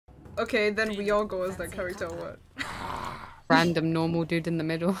Okay, then we all go as that character or what? Random normal dude in the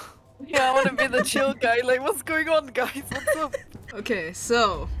middle. Yeah, I want to be the chill guy. Like, what's going on, guys? What's up? Okay,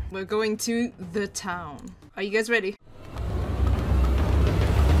 so we're going to the town. Are you guys ready?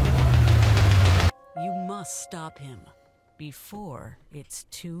 You must stop him before it's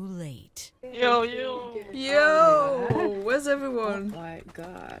too late. Yo. Yo! Where's everyone? Oh my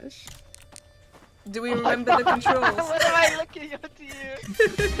gosh. Do we remember the controls? What am I looking at you?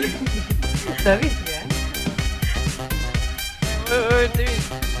 What dude?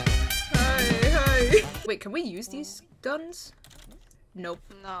 Hi. Wait, can we use these guns? Nope.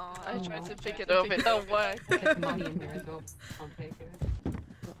 No, I tried to pick it up. It don't work. There's money in here as well. I'll take it.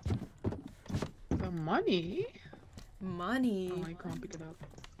 The money? Money. Oh, I can't pick it up.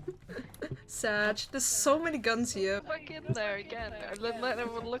 Sag, there's so many guns here. Back in there again. And let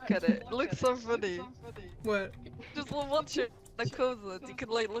everyone look at it. It looks so funny. What? Just watch it. The closet. You can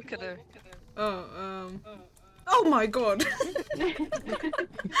like look at it. Oh my god!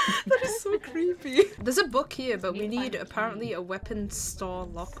 That is so creepy. There's a book here, but we need apparently a weapon store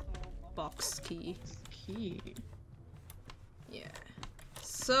lockbox key. Key. Yeah.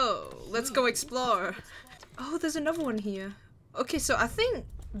 So, let's go explore. Oh, there's another one here. Okay, so I think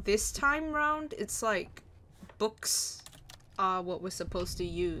this time round, it's like books are what we're supposed to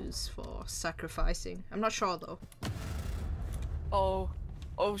use for sacrificing. I'm not sure though. Oh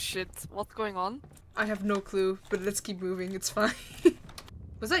shit. What's going on? I have no clue, but let's keep moving, it's fine.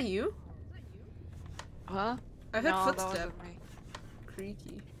 Was that you? Huh? I heard No, that footsteps. wasn't me.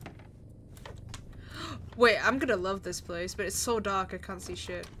 Creaky. Wait, I'm gonna love this place, but it's so dark I can't see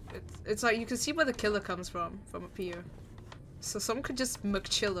shit. It's like you can see where the killer comes from up here. So someone could just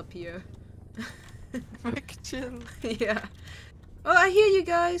McChill up here. McChill. Yeah. Oh, I hear you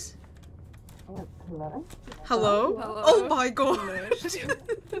guys! Hello? Hello? Hello? Oh my god!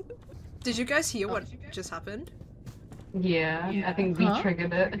 Did you guys hear what just happened? Yeah, I think we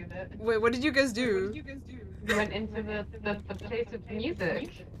triggered it. Wait, what did you guys do? We went into the place with the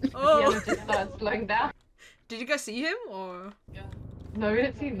music. Oh! Yeah, just started slowing down. Did you guys see him, or? No, we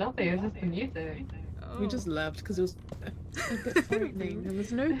didn't see nothing, it was just the music. Oh. We just left because it was a bit frightening. There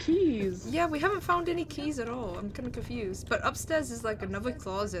was no keys. Yeah, we haven't found any keys at all. I'm kind of confused. But upstairs is like another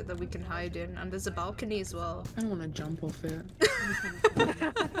closet that we can hide in, and there's a balcony as well. I don't want to jump off it.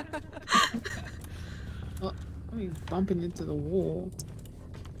 Oh, I mean, bumping into the wall.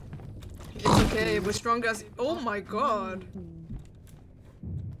 It's okay, we're strong as- Oh my god!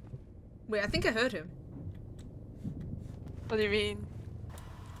 Wait, I think I heard him. What do you mean?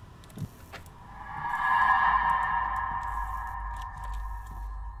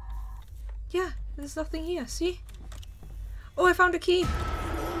 Yeah, there's nothing here, see? Oh, I found a key!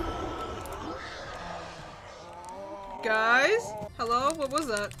 Guys? Hello? What was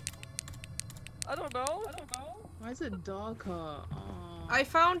that? I don't know. Why is it darker? Oh. I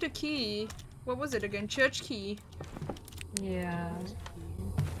found a key. What was it again? Church key. Yeah.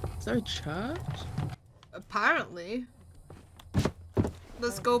 Is there a church? Apparently.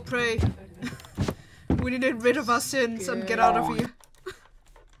 Let's go pray. We need to get rid of our sins and get out of here.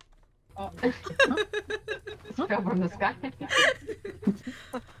 Oh. Fell from the sky.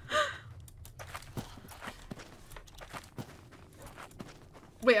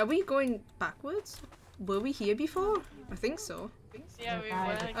 Wait, are we going backwards? Were we here before? I think so. Yeah, we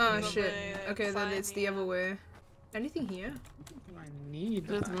went. Oh shit. Okay, then it's the other way. Anything here? I need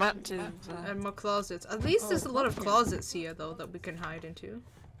There's that. matches. And more closets. At least there's a lot of closets here though that we can hide into.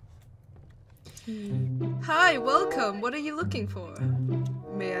 Hi, welcome. What are you looking for?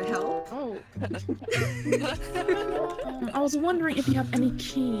 May I help? Oh. I was wondering if you have any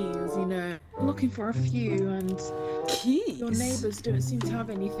keys, you know. I'm looking for a few and Keys? your neighbours don't seem to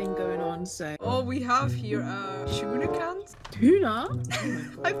have anything going on, so. All we have here are tuna cans. Tuna?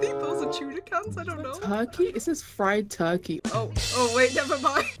 I think those are tuna cans, I don't know. Turkey? It says fried turkey. Oh wait, never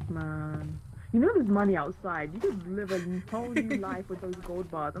mind. Man. You know there's money outside. You could live a whole new life with those gold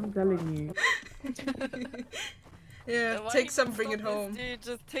bars, I'm telling you. Yeah, Why take you some, bring stop it this, home. Dude,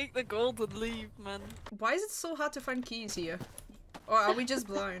 just take the gold and leave, man. Why is it so hard to find keys here? Or are we just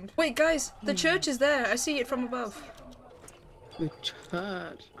blind? Wait guys, the church is there. I see it from above. The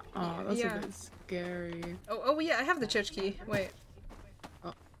church. Oh, that's Yeah. a bit scary. Oh yeah, I have the church key. Wait.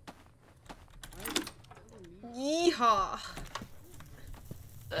 Oh. Yeehaw!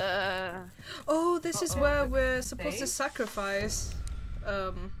 Oh, this is where we're supposed to sacrifice.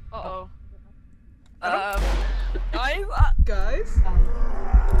 Uh-oh. I Guys? Guys?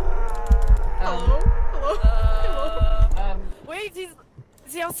 Hello? Hello? Hello? Wait,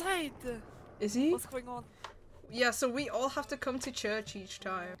 is he outside? Is he? What's going on? yeah, so we all have to come to church each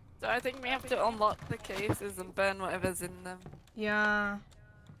time. So I think we have to unlock the cases and burn whatever's in them. Yeah.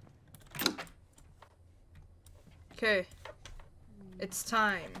 Okay. It's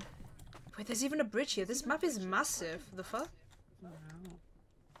time. Wait, there's even a bridge here. This map is massive. The fuck?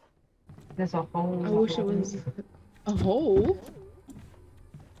 There's a hole. I wish it was a hole.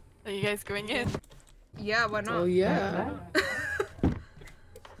 Are you guys going in? Yeah, why not? Oh yeah.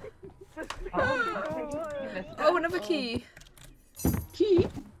 Oh, another key. Key.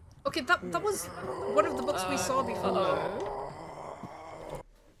 Okay, that was one of the books we saw before.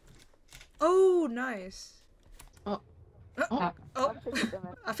 Oh, nice. Oh. Oh, oh.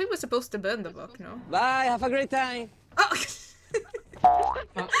 I think we're supposed to burn the book, no? Bye, have a great time. Oh.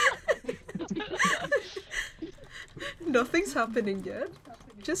 Nothing's happening yet.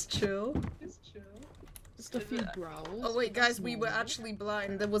 Just chill. Just a few growls. Oh wait, guys, we were actually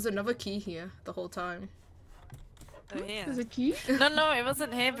blind. There was another key here the whole time. Oh, yeah. There's a key? No, it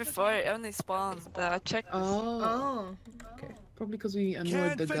wasn't here before. It only spawned. I checked. Oh. Oh. Okay. Probably because we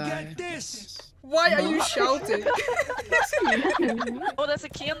annoyed the guy. This. Why are you shouting? Oh, there's a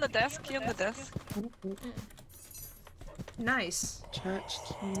key on the desk. Key on the desk. Nice. Church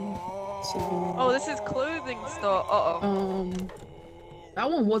key. Oh, this is clothing store. That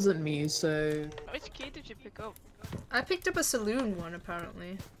one wasn't me, so. Which key did you pick up? I picked up a saloon one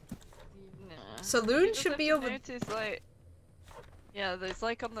apparently. Nah. Saloon You just should have be to over. notice, like, yeah, there's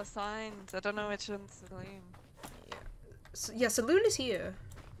like on the signs. I don't know which one's saloon. Yeah, saloon is here.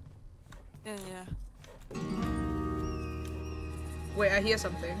 Yeah. Wait, I hear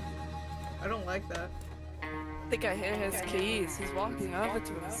something. I don't like that. I think I hear his keys. He's walking over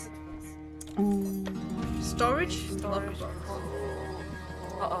to us. Storage? Storage.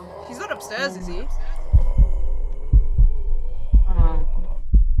 Uh-oh. He's not upstairs, is he?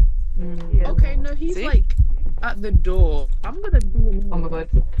 Okay, no, he's See? like at the door. I'm gonna be in. Oh my god.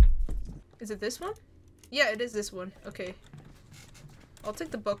 Is it this one? Yeah, it is this one. Okay. I'll take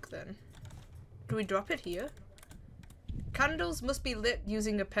the book then. Do we drop it here? Candles must be lit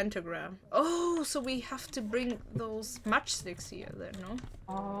using a pentagram. Oh, so we have to bring those matchsticks here then, no?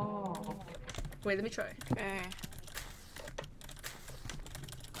 Oh. Wait, let me try. Okay.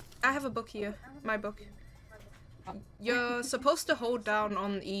 I have a book here. My book. You're supposed to hold down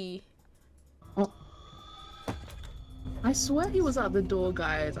on E. Oh. I swear he was at the door,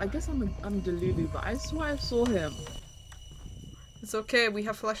 guys. I guess I'm delulu, but I swear I saw him. It's okay, we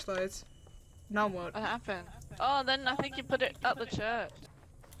have flashlights. Now what? What happened? Oh, then I think you put it at the church.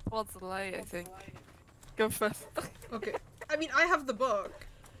 Towards the light, I think. Go first. Okay. I mean, I have the book.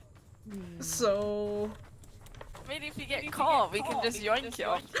 So... I mean, if you get caught, we can just yoink it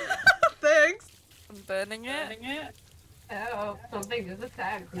off. Thanks! I'm burning it. Oh, something just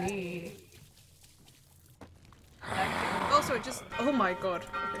attacked me. Also, it just... Oh my god.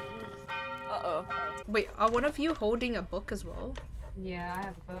 Okay. Uh-oh. Wait, are one of you holding a book as well? Yeah, I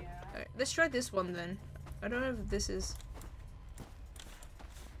have a book. Alright, let's try this one then. I don't know if this is...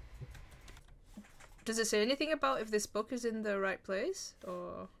 Does it say anything about if this book is in the right place?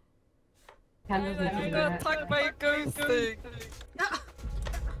 Or... Candles need to I be got lit. attacked by a ghost thing. Ah!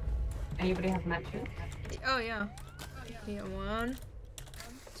 Anybody have matches? Oh yeah. Here, 1,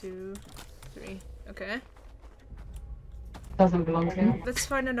 2, 3. Okay. Doesn't belong to you. Let's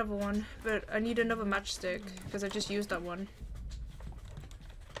find another one. But I need another matchstick, because I just used that one.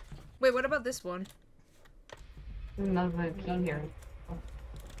 Wait, what about this one? Another key here.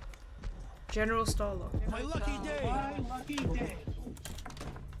 General Starlock. My lucky day. My lucky day.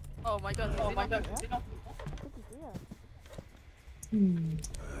 Oh my god, oh my god.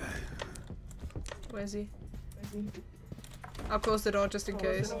 Where is he? I'll close the door just in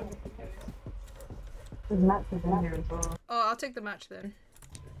case. There's matches in here as well. Oh, I'll take the match then.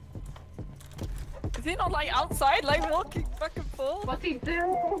 Is he not like outside, like walking back and forth? What's he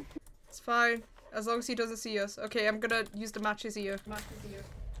doing? It's fine. As long as he doesn't see us. Okay, I'm gonna use the matches here.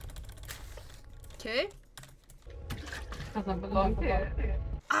 Okay. Doesn't belong to you.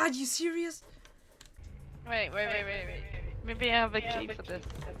 Ah, you serious? Wait. Maybe I have a key for this.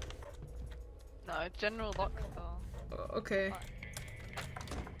 No, general lock door. Oh, okay.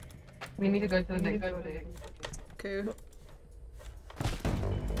 We need to go to the next building. Okay.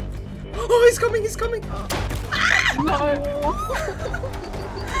 Oh, he's coming! He's coming! Oh.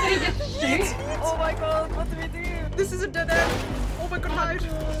 Did he just shoot? Oh my god, what do we do? This is a dead end! Oh my god, hide!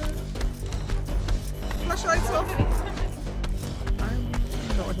 Flashlights off! I'm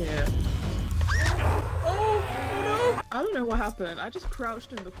not here. Oh no! I don't know what happened. I just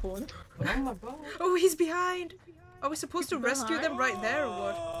crouched in the corner. Oh my god. Oh, he's behind! Are we supposed to rescue them right there or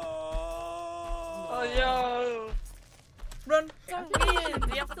what? Oh yo! Run! So weird!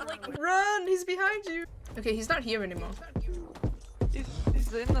 You have to like. Run! He's behind you! Okay, he's not here anymore.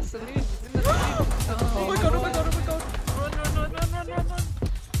 He's in the saloon. He's in the saloon. Oh my god, oh my god, oh my god! Run, run, run, run, run, run, run!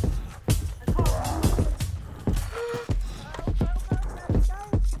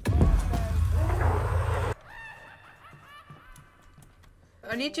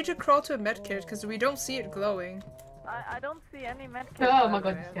 I need you to crawl to a medkit because we don't see it glowing. I don't see any medkits. Oh my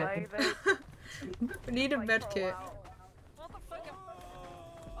god, out he's there, scared. like, We need a medkit. What the fuck?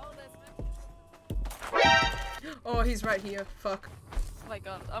 Oh, there's Oh, he's right here. Fuck. Oh my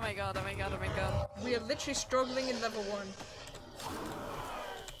god, oh my god, oh my god, oh my god. We are literally struggling in level 1.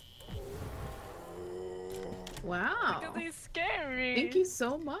 Wow. Because he's scary. Thank you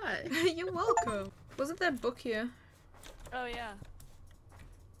so much. You're welcome. Wasn't there a book here? Oh yeah.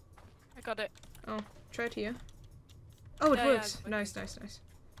 I got it. Oh, try it here. Oh, it Yeah, works. yeah, Nice, nice, nice.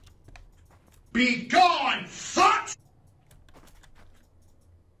 Be gone, fuck!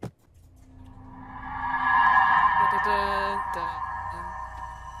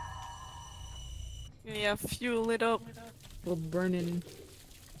 Yeah, fuel it up. We're burning.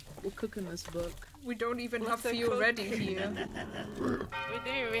 We're cooking this book. We don't even Let's have go fuel cook. ready here. We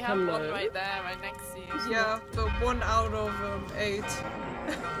do, we have one Hello? right there, right next to you. Yeah, but 1 out of 8. Where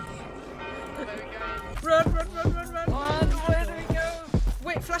are we going? Run, run, run, run, run! On, where do we go?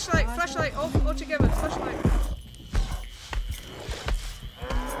 Wait, flashlight, flashlight, all together, flashlight.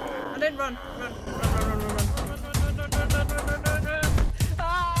 And then run, run, run, run, run, run, run.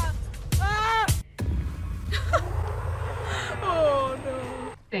 Ah! Ah! Oh no.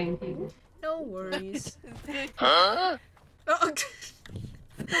 Thank you. No worries. Huh? Oh,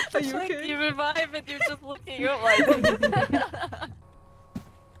 are you Like, okay? you revive and you're just looking up like.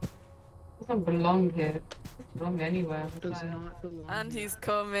 Doesn't belong here. Doesn't belong anywhere. Does not belong. And he's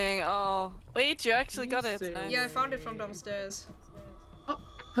coming. Oh, wait, you actually got it. Weasel. Nice. Yeah, I found it from downstairs.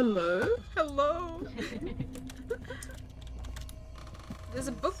 Hello? Hello. There's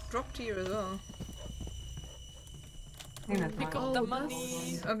a book dropped here as well. I think that's Pick mine. up the Oh,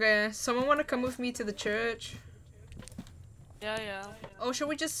 money. Okay, someone wanna come with me to the church? Yeah, yeah. Oh, should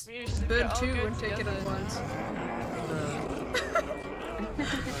we just We should burn all 2 go and take it at together. once?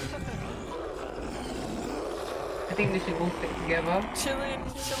 I think we should all stick together. Chilling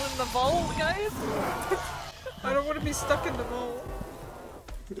the vault, guys. I don't want to be stuck in the vault.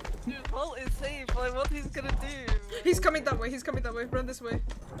 Dude, vault is safe. Like, what he's gonna do? He's coming that way, he's coming that way. Run this way.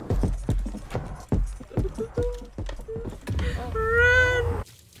 Run!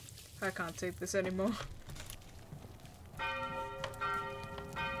 I can't take this anymore.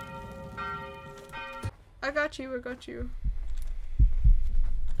 I got you, I got you.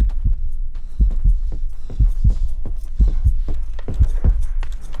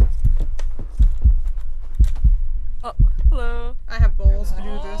 Oh, hello. I have balls to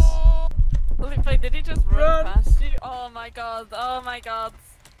do this. Wait, did he just Run. run past you? Oh my god, oh my god.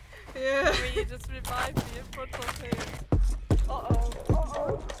 Yeah. Wait, you just revived me in front of him. Uh-oh,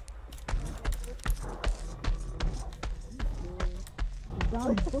 uh-oh.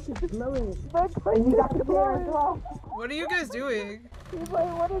 What are you guys doing?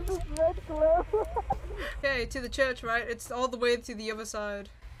 Okay, to the church, right? It's all the way to the other side.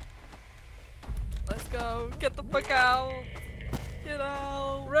 Let's go, get the fuck out. Get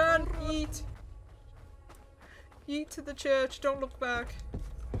out. Run, eat. Eat to the church, don't look back.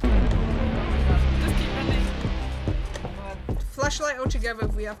 Just keep running. Flashlight all together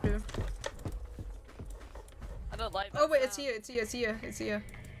if we have to. I don't like that Oh wait, it's sound. here, it's here, it's here, it's here.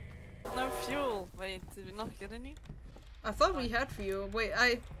 No fuel. Wait, did we not get any? I thought we had fuel. Wait,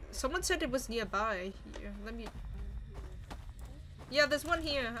 someone said it was nearby. Here, let me... Yeah, there's one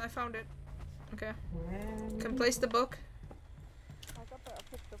here. I found it. Okay. Can place the book. I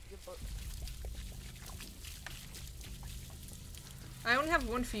picked up your book. I only have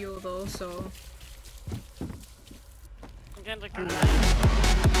 1 fuel though, so... Again, like,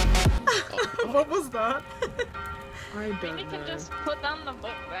 What was that? I you don't can know. just put down the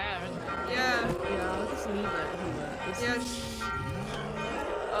book there. Yeah, Yeah, I'll just leave it here. It's yeah.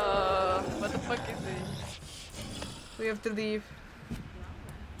 What the fuck is he? We have to leave.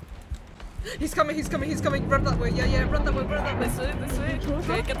 He's coming, he's coming, he's coming. Run that way. Yeah, yeah, run that way, run that way. This way.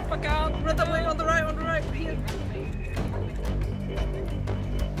 Okay, get the fuck out. Run that way, on the right, Here.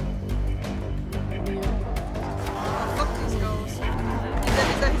 Oh, fuck these ghosts.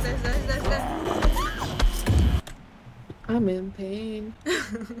 He's there. I'm in pain.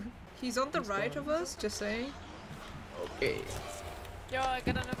 He's on the right of us, just saying. Okay. Yo, I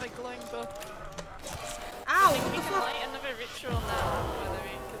got another glowing book. Ow! I think What we the can fuck? light another ritual now, by the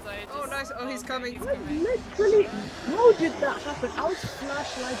way, because I Oh, just... nice. Oh, he's coming. Literally, how did that happen? I was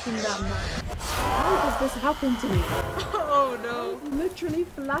flashlighting that man. How did this happen to me? Oh no. Literally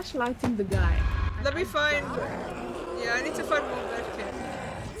flashlighting the guy. Let me find. Yeah, I need to find more medkit.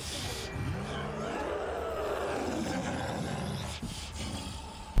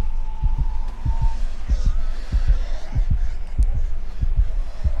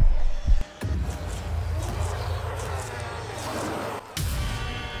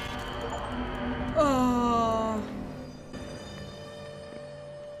 Oh.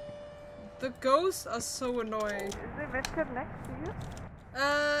 The ghosts are so annoying. Is there medkit next to you?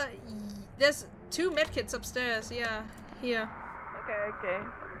 There's 2 medkits upstairs. Yeah, here. Okay.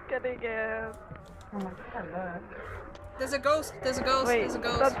 Getting it. Oh my god. There's a ghost. There's a ghost. Wait, There's a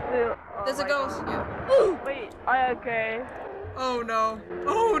ghost. that's still... Oh There's a my ghost. God. Yeah. Wait, I okay. Oh no.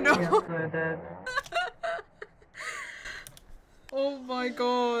 Oh no. Yes, we're dead. Oh my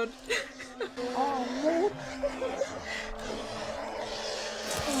god. Oh no.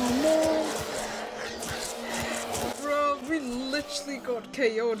 Oh no. Bro, we literally got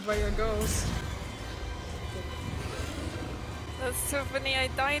KO'd by a ghost. That's so funny, I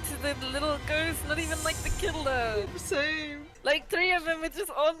died to the little ghost, not even like the killer. Same. Like 3 of them were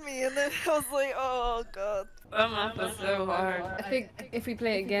just on me and then I was like, oh god. That map was so hard. I think if we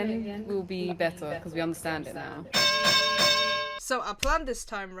play it again, we'll be better because we understand it now. So our plan this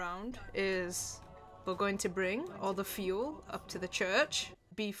time round is we're going to bring all the fuel up to the church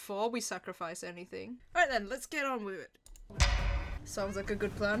before we sacrifice anything. Alright then, let's get on with it. Sounds like a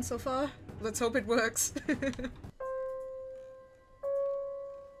good plan so far. Let's hope it works.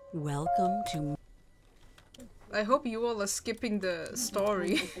 Welcome to. I hope you all are skipping the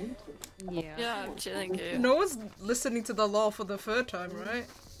story. Yeah, I'm chilling here. No one's listening to the law for the 3rd time, right?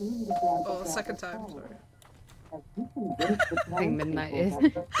 Or 2nd time, sorry. I think midnight is.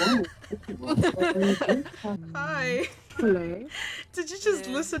 Hi! Hello. Did you just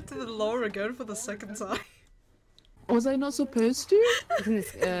listen to the law again for the 2nd time? Was I not supposed to? You can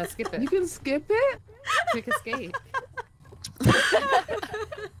skip You it. can skip it? Quick escape.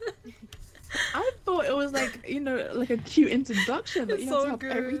 I thought it was like, you know, like a cute introduction that you So have to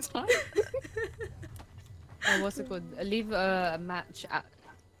have every good. time. Oh, what's it called? Leave a match at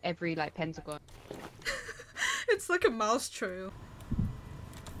every like pentagon. It's like a mouse trail.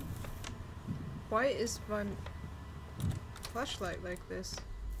 Why is my flashlight like this?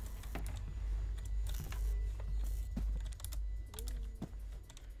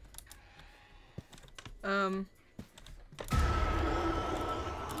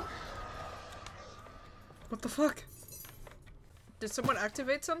 What the fuck? Did someone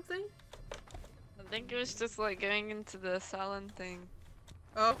activate something? I think it was just like going into the salon thing.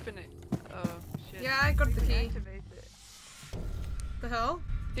 Oh, Open it. Oh shit. yeah, I got the key. Activate it. The hell?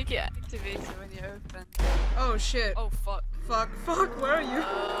 I think it activates it when you open. Oh shit. Oh fuck. Fuck, where are you?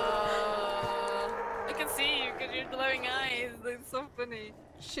 I can see you because you're glowing eyes. That's so funny.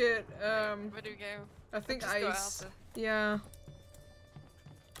 Shit, Where do we go? I think Just go ice. out Yeah.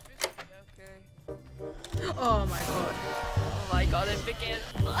 Okay. Oh my god. Oh my god, it begins.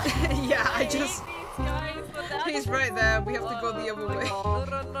 Yeah, I hate just... these guys, but that- He's right there, we have to go the other way.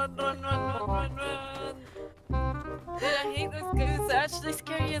 Run. Dude, I hate those ghosts. They're actually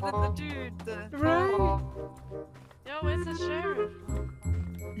scarier than the dude. Right? Yo, where's the sheriff?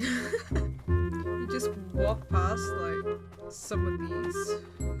 You just walk past like some of these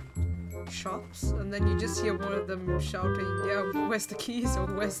shops and then you just hear one of them shouting, yeah, where's the keys or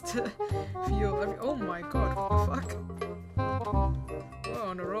where's the fuel? Oh my god, what the fuck? We're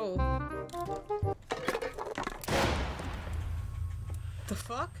on a roll. The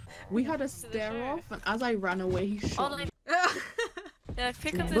fuck? We had a stare off, and as I ran away, he shot me. Yeah,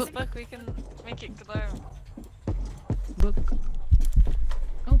 pick up this book, we can make it glow. Look.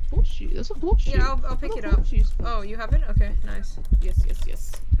 Oh, horseshoe. There's a horseshoe. Yeah, I'll pick it up. Horseshoes. Oh, you have it? Okay, nice. Yes.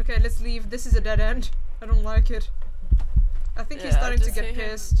 Okay, let's leave. This is a dead end. I don't like it. I think he's Yeah, starting to just get hear him.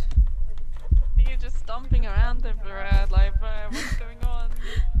 pissed. You're just stomping around everywhere, like, what's going on?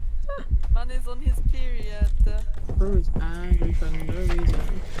 Man is on his period. Bro is angry for no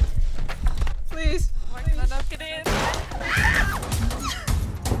reason. Please. Why can I not get in?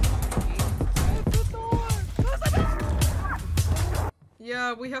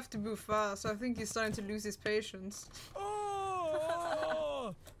 Yeah, we have to move fast. I think he's starting to lose his patience.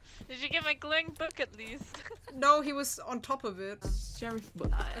 Did you get my glowing book at least? No, he was on top of it. Sheriff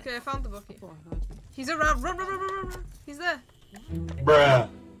book. Okay, I found the bucket. Oh, I heard. He's around. Run. He's there. Bruh.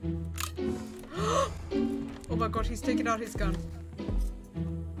 Oh my god, he's taking out his gun.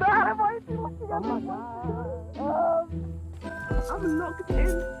 I'm locked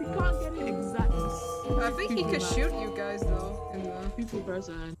in. He can't get it exact. I think he could shoot you guys though. In the...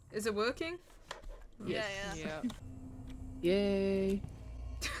 50%. Is it working? Yeah. Yay.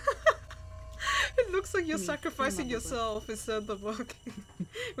 It looks like you're sacrificing yourself instead of the book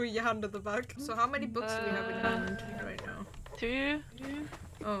with your hand at the back. So how many books do we have in hand right now? 2.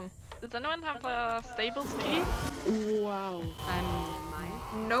 Oh. Does anyone have a stables key? Wow.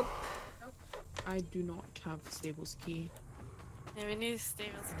 Nope. I do not have the stables key. Yeah, we need a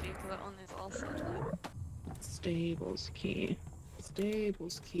stables key because that one is also Stables key.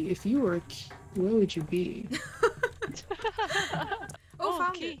 Stables key. If you were a key, where would you be? Oh,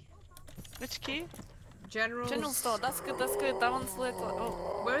 found key. it. Which key? General Store. That's good. That one's lit.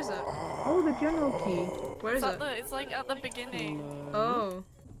 Oh. Where is it? Oh, the general key. Where is it? It's like at the beginning. Oh.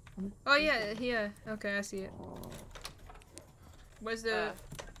 Oh yeah, here. Okay, I see it. Where's the...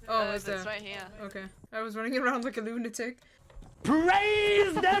 Oh, it's there. It's right here. Okay. I was running around like a lunatic.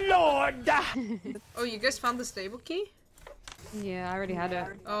 Praise the Lord! Oh, you guys found the stable key? Yeah, I already had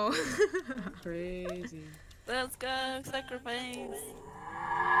it. Oh. Crazy. Let's go, sacrifice.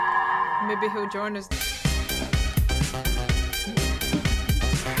 Maybe he'll join us.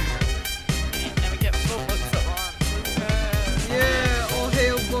 And we get 4 books at once. Let's go. Yeah, all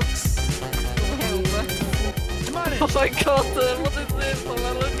hail books. All hail books. Oh my god, what is this? What am I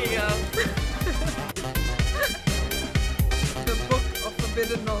looking at? The book of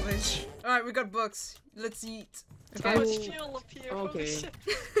forbidden knowledge. Alright, we got books. Let's eat. How much fuel up here? Holy Okay. shit.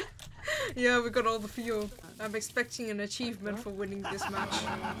 Yeah, we got all the fuel. I'm expecting an achievement for winning this match.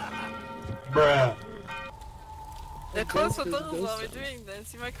 Bruh. They're closer doors while we're doing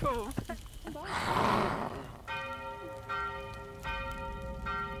this. You might come.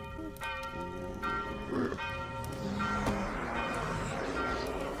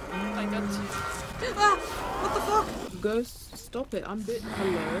 I got you. Ah! What the fuck? Ghost, stop it. I'm bit.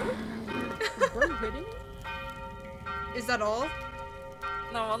 Hello? Bro, hitting? Is that all?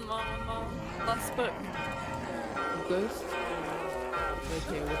 No, one more. Last book. Ghost? Right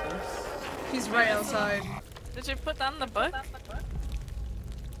here with us. He's right outside. Did you put down the book?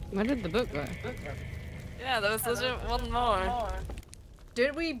 Where did the book go? Yeah, there was legit one more.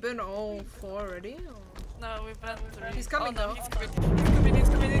 Did we burn all 4 already? Or... No, we burned 3. He's coming oh, no, though. He's coming.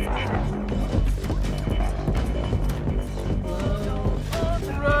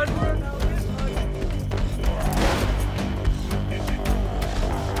 Run!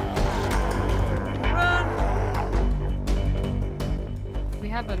 We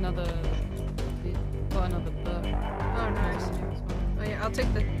have another. We got another book. Oh, nice. Oh yeah, I'll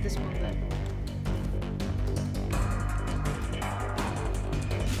take this one then.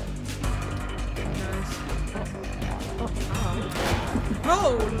 Nice.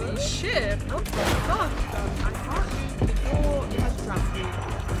 Holy shit! What the fuck? I can't use before head trap.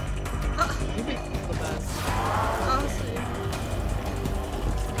 You pick the best. I'll see.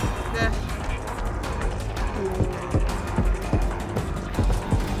 There.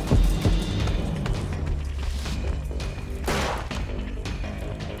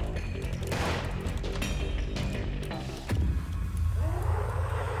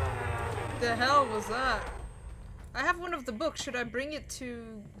 The hell was that? I have one of the books. Should I bring it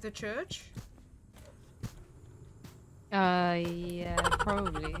to the church? Yeah,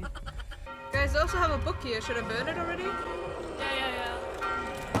 probably. Guys, I also have a book here. Should I burn it already? Yeah.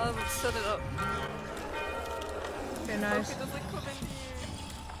 I'll set it up. Okay, nice. Hope it doesn't come in here.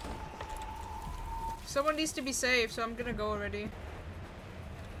 Someone needs to be safe, so I'm gonna go already.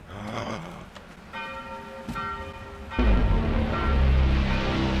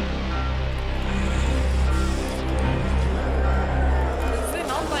 Is it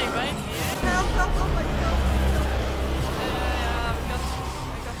not like right here? Help, oh my god. Yeah, I got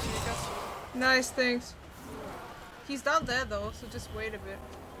you. Nice, thanks. He's down there though, so just wait a bit.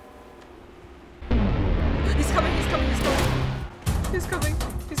 He's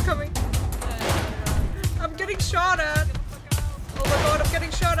coming. I'm getting shot at. Oh my god, I'm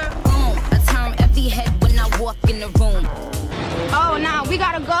getting shot at. Boom, I turn every head when I walk in the room. Oh, now we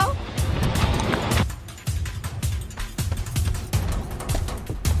gotta go?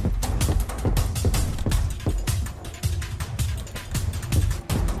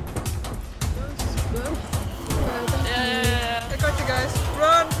 Yeah. I got you guys.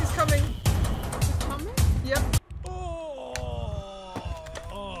 Run, he's coming. Yep.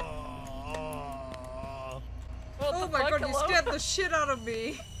 What Oh the my fuck, god, you hello? scared the shit out of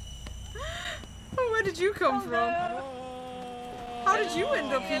me. Where did you come from? How did you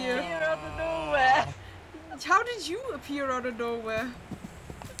end up here? Here out of nowhere. How did you appear out of nowhere?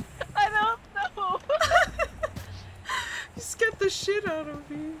 I don't know. You scared the shit out of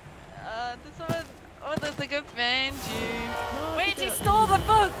me. There's someone. Oh, there's a good behind you. Wait, he stole the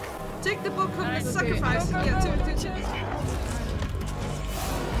book! Take the book home and Nice. sacrifice. Go, go, Yeah, go. two.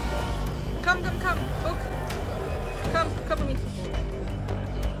 Come, book. Come with me.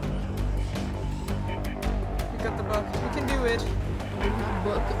 We got the book. We can do it. We have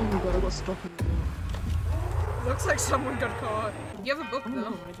book. Oh my god, I got stuck in the door. Looks like someone got caught. You have a book Oh though. no,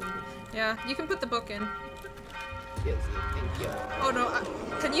 I didn't. Yeah, you can put the book in. Yes, thank you. Oh no,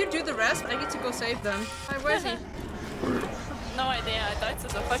 can you do the rest? I need to go save them. Hi, where's he? No idea, I died to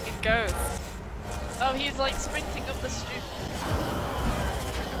the fucking ghost. Oh, he's like sprinting up the street.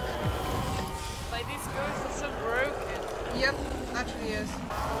 Like, these ghosts are so broken. Yep, actually is.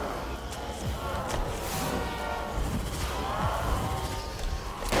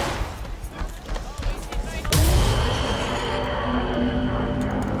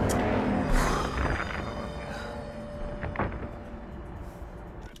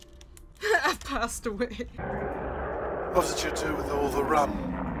 I've passed away. What did you do with all the rum?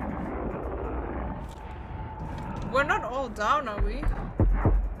 We're not all down, are we?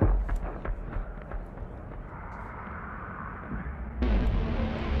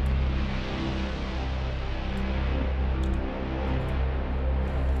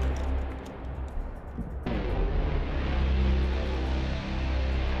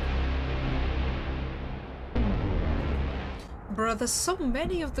 Bruh, there's so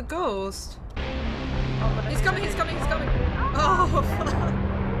many of the ghosts. He's coming. Oh,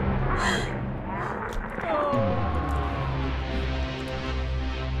 fuck.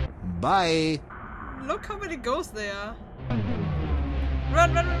 Bye. Look how many ghosts there are.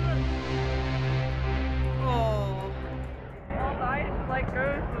 Run. Oh. All night, like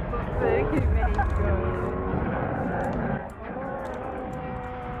ghosts or something. Many ghosts.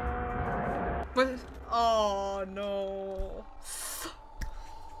 But, oh no.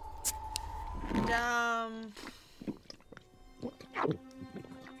 Damn.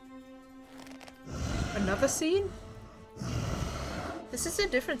 Another scene? This is a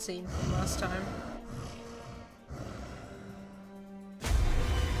different scene from last time.